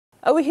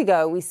A week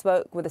ago, we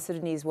spoke with a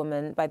Sudanese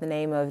woman by the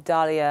name of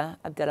Daalia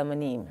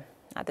Abdulmaneem.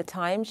 At the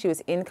time, she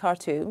was in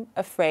Khartoum,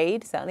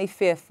 afraid, certainly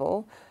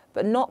fearful,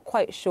 but not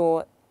quite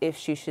sure if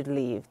she should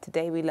leave.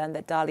 Today, we learned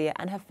that Daalia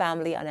and her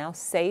family are now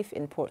safe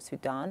in Port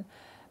Sudan,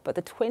 but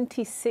the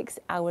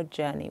 26-hour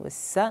journey was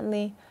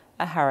certainly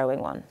a harrowing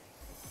one.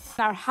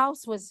 Our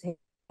house was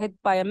hit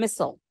by a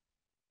missile,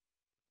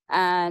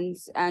 and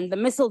the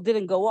missile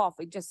didn't go off.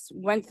 It just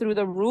went through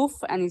the roof,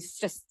 and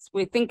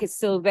we think it's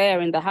still there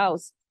in the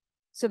house.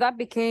 So that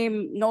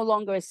became no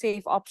longer a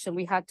safe option.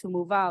 We had to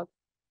move out.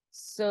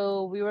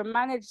 So we were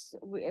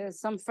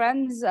some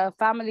friends,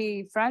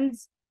 family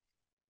friends,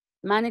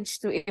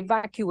 managed to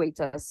evacuate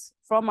us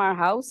from our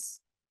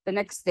house the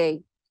next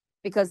day,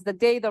 because the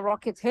day the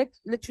rocket hit,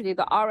 literally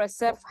the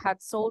RSF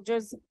had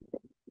soldiers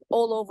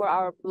all over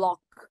our block.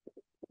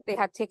 They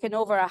had taken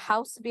over a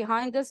house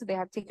behind us. They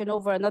had taken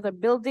over another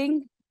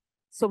building,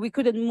 so we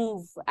couldn't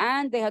move.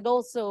 And they had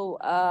also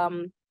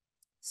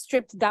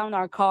stripped down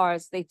our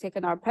cars. They'd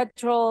taken our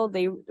petrol.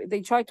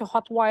 They tried to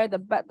hotwire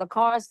the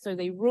cars, so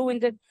they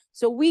ruined it.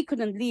 So we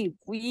couldn't leave.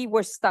 We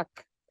were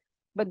stuck.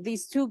 But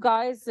these two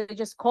guys, they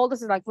just called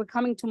us like, we're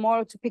coming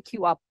tomorrow to pick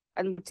you up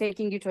and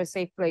taking you to a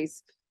safe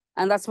place.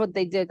 And that's what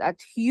they did at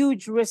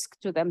huge risk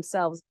to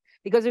themselves,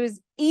 because it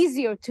was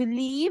easier to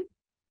leave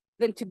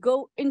than to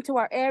go into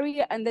our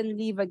area and then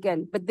leave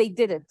again. But they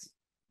did it.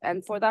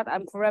 And for that,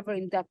 I'm forever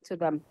in debt to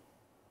them.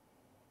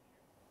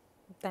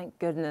 Thank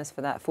goodness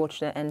for that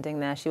fortunate ending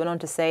there. She went on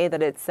to say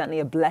that it's certainly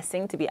a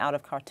blessing to be out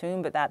of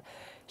Khartoum, but that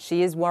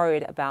she is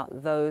worried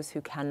about those who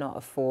cannot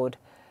afford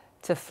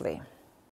to flee.